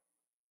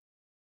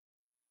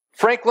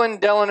 Franklin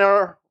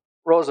Delano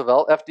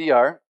Roosevelt,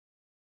 FDR,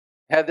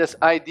 had this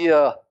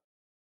idea,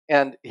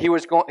 and he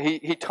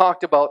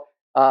talked about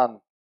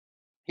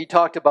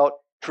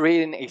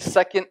creating a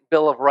second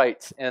Bill of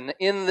Rights. And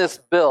in this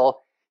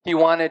bill, he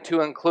wanted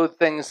to include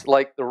things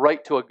like the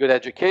right to a good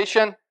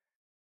education,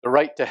 the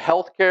right to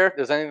health care.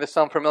 Does any of this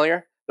sound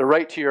familiar? The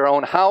right to your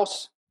own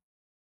house,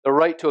 the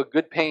right to a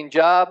good paying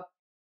job,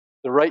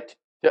 the right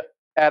to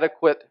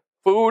adequate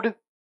food,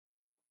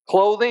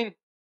 clothing,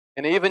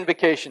 and even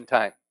vacation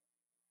time.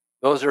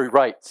 Those are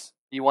rights.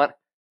 And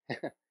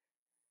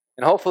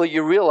hopefully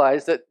you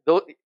realize that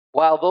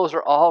while those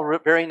are all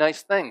very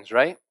nice things,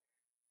 right?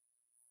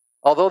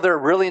 Although they're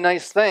really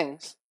nice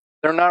things,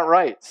 they're not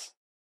rights.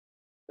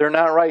 They're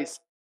not rights.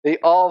 They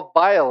all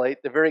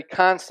violate the very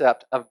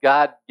concept of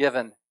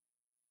God-given,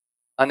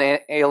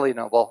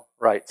 unalienable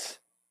rights.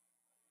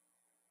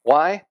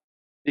 Why?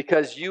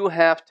 Because you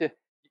have to,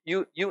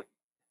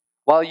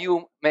 while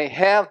you may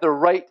have the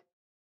right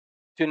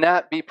to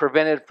not be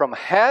prevented from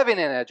having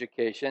an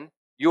education,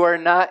 you are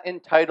not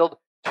entitled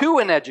to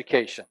an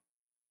education.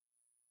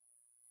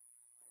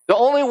 The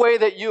only way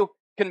that you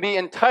can be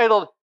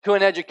entitled to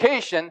an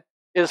education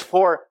is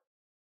for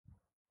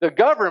the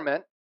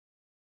government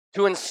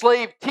to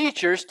enslave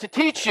teachers to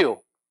teach you.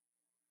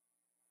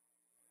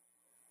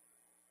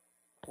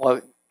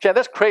 Well, Chad,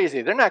 that's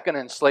crazy. They're not going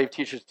to enslave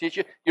teachers to teach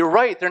you. You're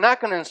right, they're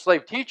not going to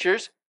enslave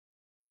teachers.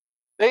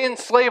 They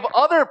enslave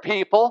other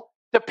people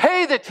to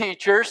pay the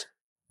teachers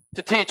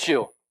to teach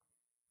you.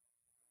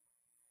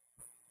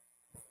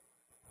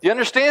 Do you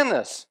understand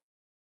this?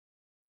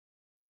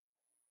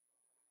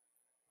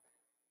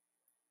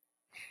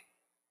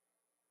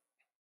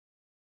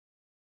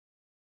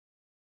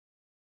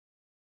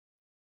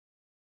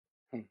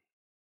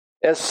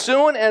 As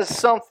soon as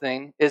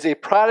something is a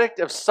product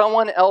of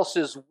someone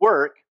else's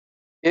work,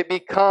 it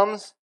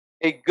becomes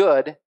a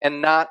good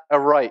and not a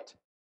right.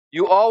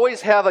 You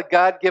always have a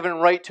God-given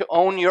right to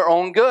own your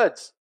own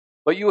goods,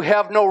 but you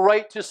have no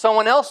right to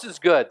someone else's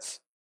goods.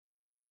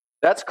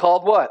 That's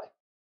called what?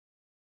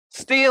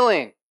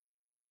 Stealing.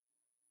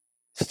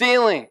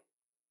 Stealing.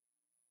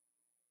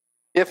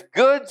 If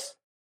goods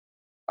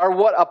are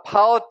what a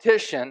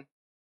politician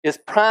is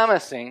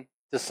promising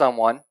to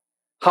someone,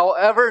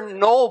 however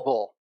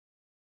noble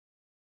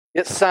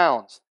it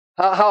sounds,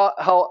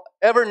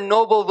 however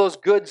noble those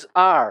goods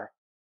are,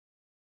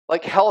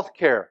 like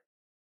healthcare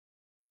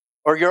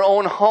or your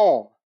own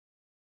home,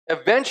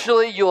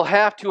 eventually you'll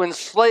have to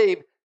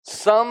enslave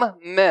some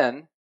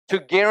men to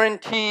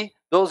guarantee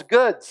those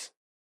goods.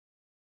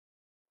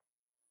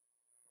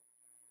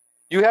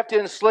 You have to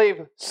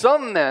enslave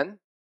some men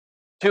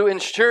to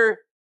ensure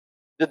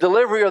the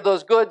delivery of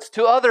those goods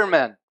to other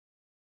men.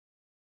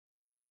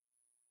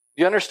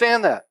 Do you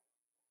understand that?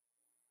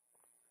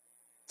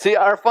 See,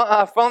 our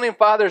founding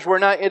fathers were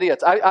not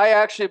idiots. I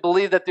actually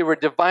believe that they were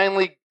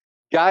divinely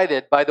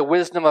guided by the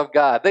wisdom of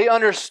God. They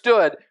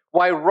understood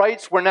why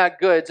rights were not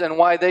goods and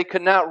why they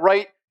could not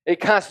write a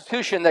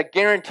constitution that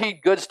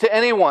guaranteed goods to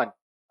anyone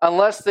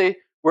unless they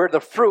were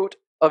the fruit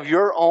of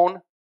your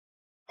own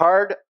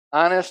hard,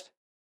 honest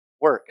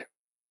work.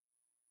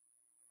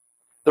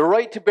 The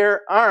right to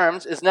bear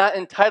arms is not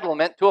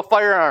entitlement to a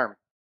firearm.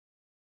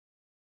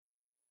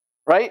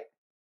 Right?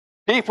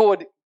 People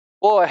would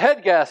blow a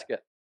head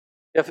gasket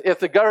if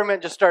the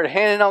government just started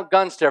handing out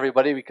guns to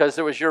everybody because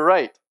it was your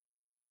right.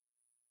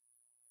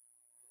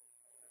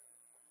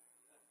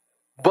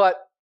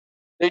 But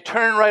they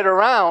turn right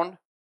around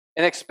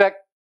and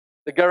expect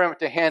the government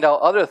to hand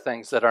out other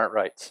things that aren't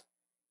rights.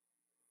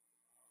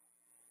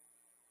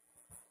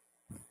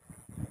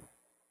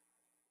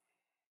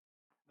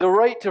 The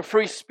right to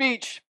free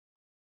speech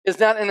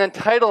is not an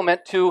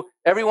entitlement to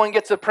everyone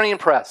gets a printing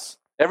press,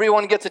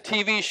 everyone gets a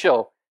TV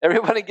show,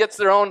 everybody gets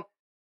their own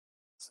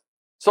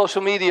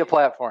social media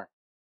platform.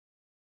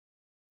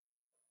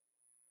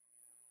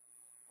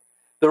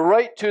 The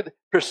right to the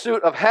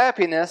pursuit of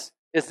happiness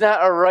is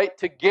not a right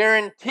to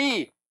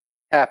guarantee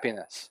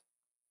happiness.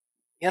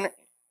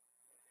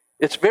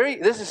 This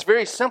is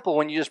very simple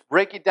when you just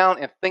break it down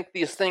and think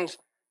these things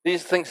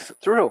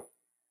through.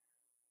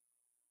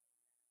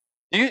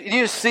 Do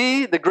you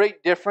see the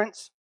great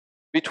difference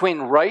between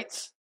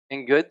rights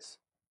and goods?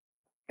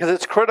 Because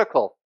it's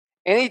critical.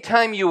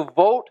 Anytime you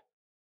vote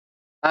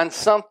on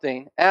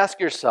something, ask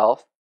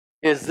yourself,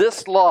 is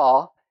this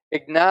law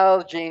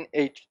acknowledging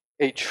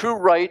a true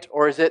right,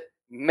 or is it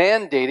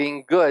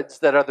mandating goods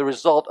that are the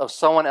result of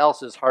someone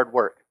else's hard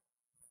work?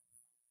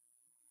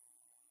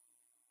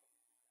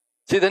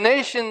 See, the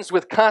nations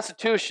with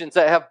constitutions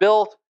that have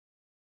built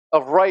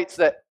of rights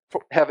that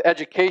have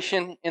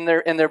education in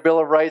their Bill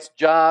of Rights,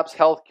 jobs,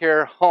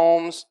 healthcare,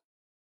 homes,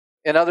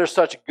 and other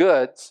such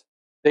goods,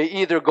 they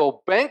either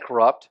go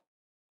bankrupt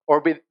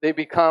or they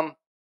become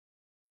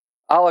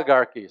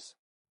oligarchies.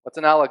 What's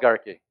an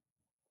oligarchy?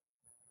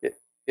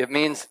 It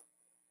means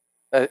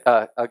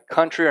a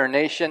country or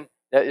nation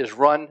that is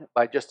run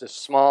by just a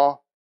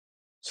small,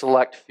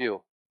 select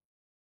few.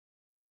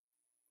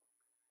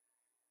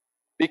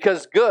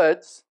 Because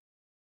goods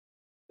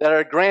that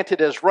are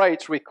granted as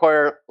rights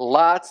require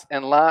lots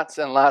and lots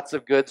and lots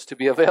of goods to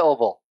be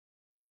available.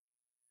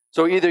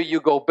 So either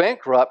you go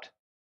bankrupt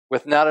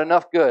with not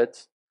enough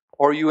goods,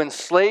 or you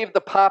enslave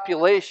the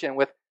population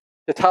with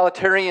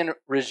totalitarian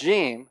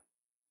regime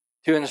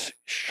to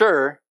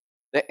ensure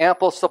the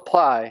ample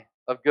supply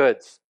of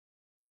goods.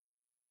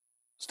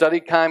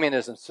 Study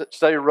communism,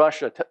 study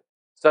Russia,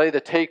 study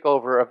the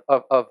takeover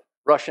of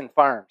Russian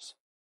farms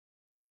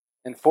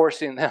and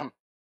forcing them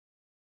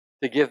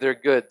to give their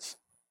goods.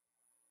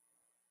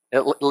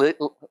 It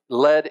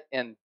led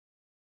in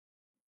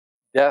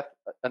death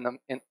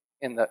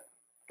in the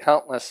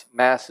countless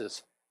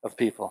masses of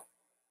people.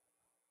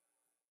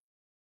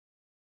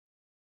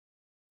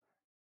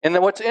 And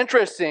then what's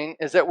interesting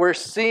is that we're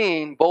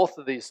seeing both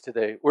of these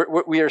today.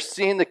 We are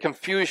seeing the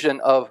confusion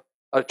of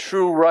a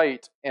true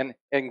right and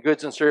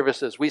goods and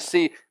services. We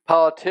see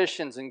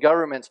politicians and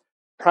governments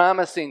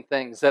promising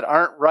things that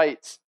aren't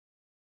rights,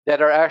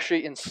 that are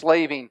actually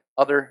enslaving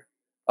other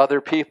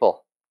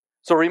people.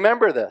 So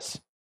remember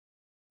this.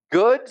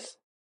 Goods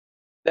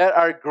that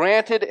are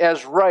granted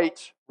as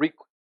rights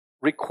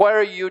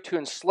require you to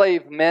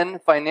enslave men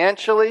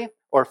financially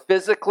or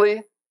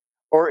physically,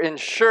 or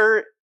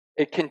ensure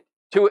a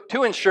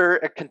to ensure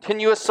a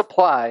continuous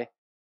supply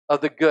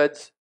of the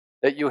goods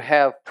that you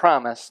have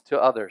promised to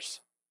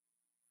others.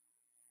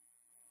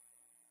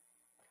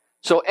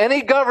 So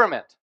any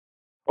government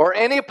or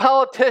any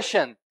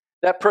politician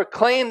that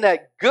proclaim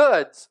that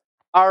goods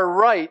are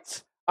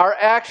rights are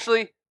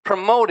actually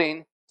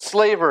promoting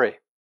slavery.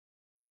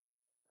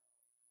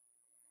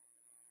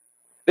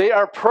 They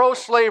are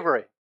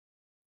pro-slavery.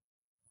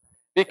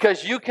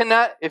 Because you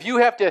cannot, if you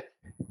have to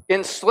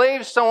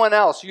enslave someone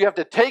else, you have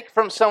to take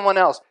from someone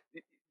else.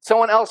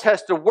 Someone else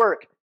has to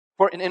work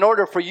in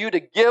order for you to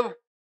give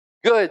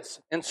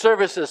goods and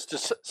services to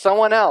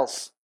someone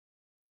else.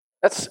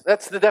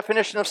 That's the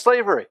definition of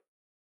slavery.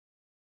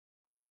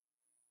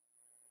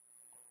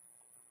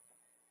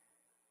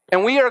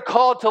 And we are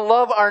called to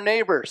love our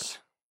neighbors.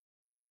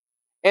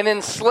 And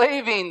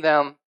enslaving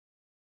them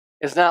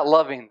is not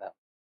loving them.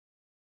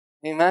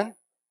 Amen?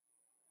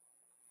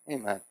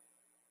 Amen.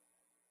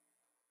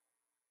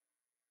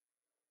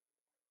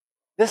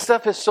 This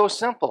stuff is so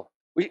simple.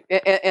 And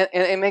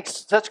it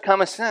makes such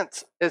common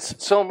sense.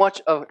 It's so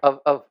much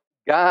of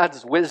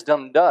God's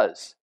wisdom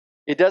does.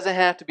 It doesn't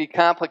have to be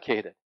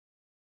complicated.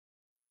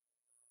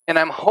 And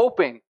I'm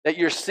hoping that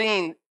you're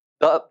seeing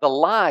the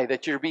lie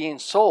that you're being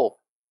sold.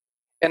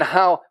 And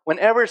how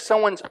whenever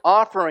someone's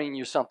offering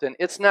you something,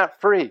 it's not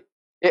free.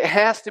 It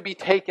has to be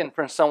taken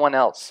from someone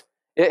else.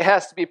 It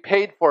has to be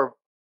paid for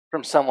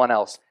from someone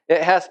else.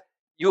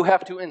 You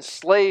have to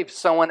enslave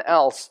someone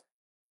else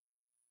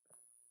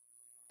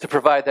to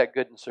provide that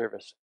good and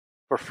service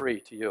for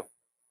free to you.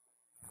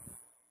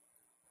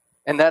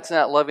 And that's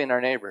not loving our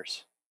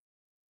neighbors.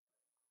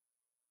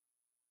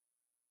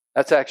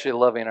 That's actually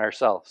loving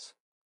ourselves.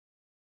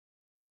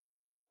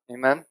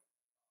 Amen?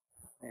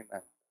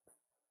 Amen.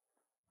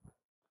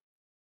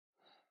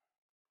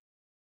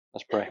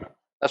 Let's pray.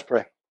 Let's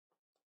pray.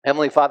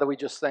 Heavenly Father, we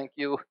just thank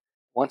you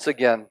once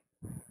again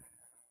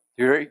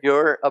for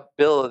your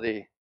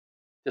ability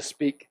to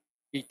speak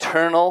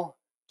eternal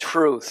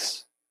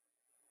truths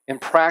in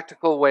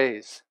practical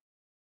ways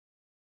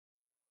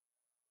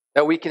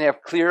that we can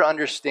have clear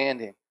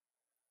understanding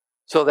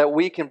so that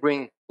we can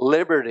bring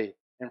liberty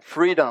and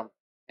freedom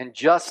and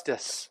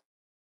justice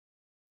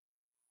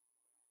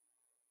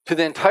to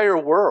the entire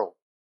world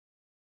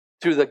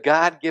through the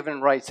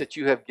God-given rights that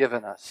you have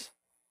given us.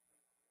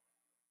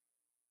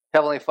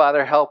 Heavenly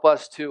Father, help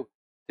us to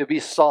be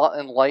salt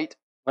and light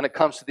when it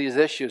comes to these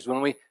issues.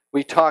 When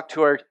we talk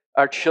to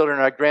our children,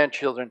 our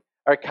grandchildren,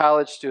 our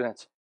college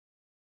students,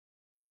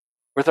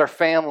 with our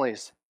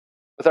families,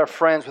 with our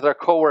friends, with our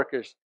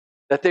coworkers,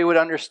 that they would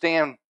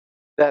understand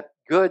that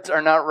goods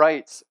are not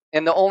rights.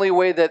 And the only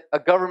way that a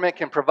government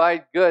can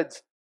provide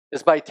goods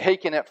is by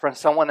taking it from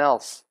someone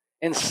else,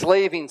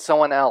 enslaving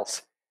someone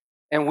else.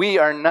 And we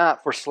are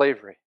not for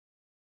slavery.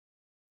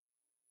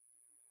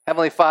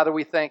 Heavenly Father,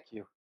 we thank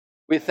you.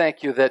 We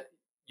thank you that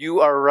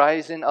you are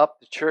rising up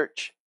the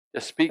church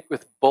to speak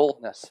with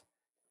boldness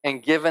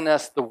and giving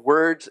us the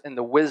words and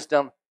the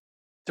wisdom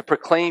to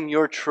proclaim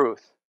your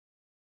truth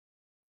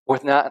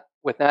with not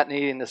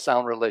needing to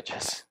sound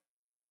religious.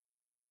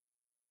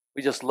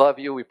 We just love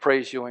you, we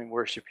praise you, and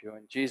worship you.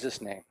 In Jesus'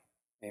 name,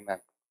 amen.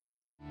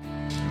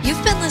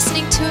 You've been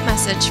listening to a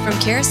message from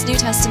Charis New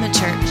Testament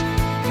Church.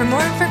 For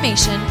more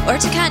information or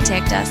to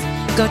contact us,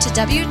 go to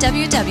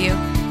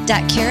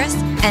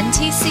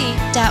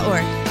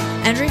www.charisntc.org.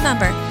 And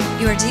remember,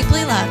 you are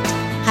deeply loved,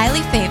 highly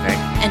favored,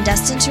 and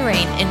destined to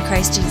reign in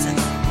Christ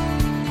Jesus.